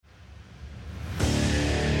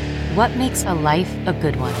What makes a life a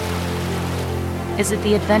good one? Is it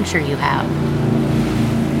the adventure you have?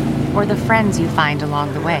 Or the friends you find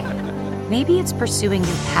along the way? Maybe it's pursuing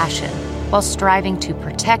your passion while striving to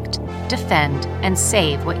protect, defend, and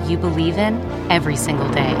save what you believe in every single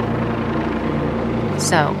day.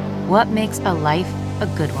 So, what makes a life a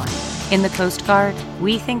good one? In the Coast Guard,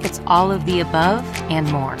 we think it's all of the above and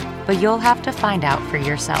more, but you'll have to find out for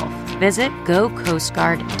yourself. Visit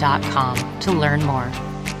gocoastguard.com to learn more.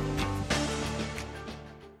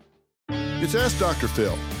 It's Ask Dr.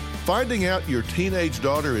 Phil. Finding out your teenage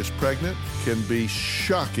daughter is pregnant can be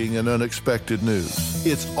shocking and unexpected news.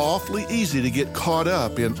 It's awfully easy to get caught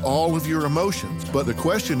up in all of your emotions, but the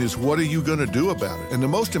question is, what are you going to do about it? And the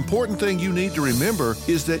most important thing you need to remember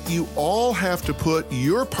is that you all have to put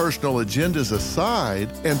your personal agendas aside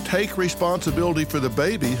and take responsibility for the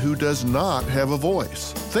baby who does not have a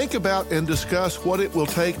voice. Think about and discuss what it will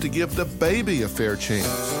take to give the baby a fair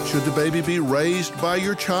chance. Should the baby be raised by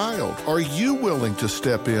your child? Are you willing to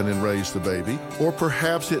step in and raise the baby? Or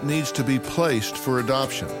perhaps it needs to be placed for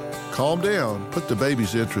adoption. Calm down. Put the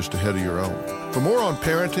baby's interest ahead of your own. For more on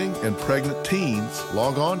parenting and pregnant teens,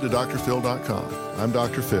 log on to drphil.com. I'm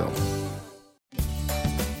Dr. Phil.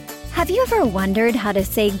 Have you ever wondered how to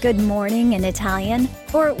say good morning in Italian?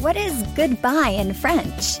 Or what is goodbye in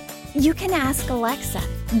French? You can ask Alexa.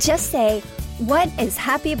 Just say, what is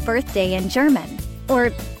happy birthday in German?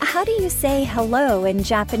 Or how do you say hello in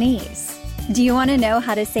Japanese? Do you want to know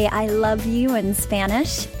how to say I love you in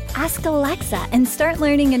Spanish? Ask Alexa and start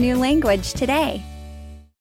learning a new language today.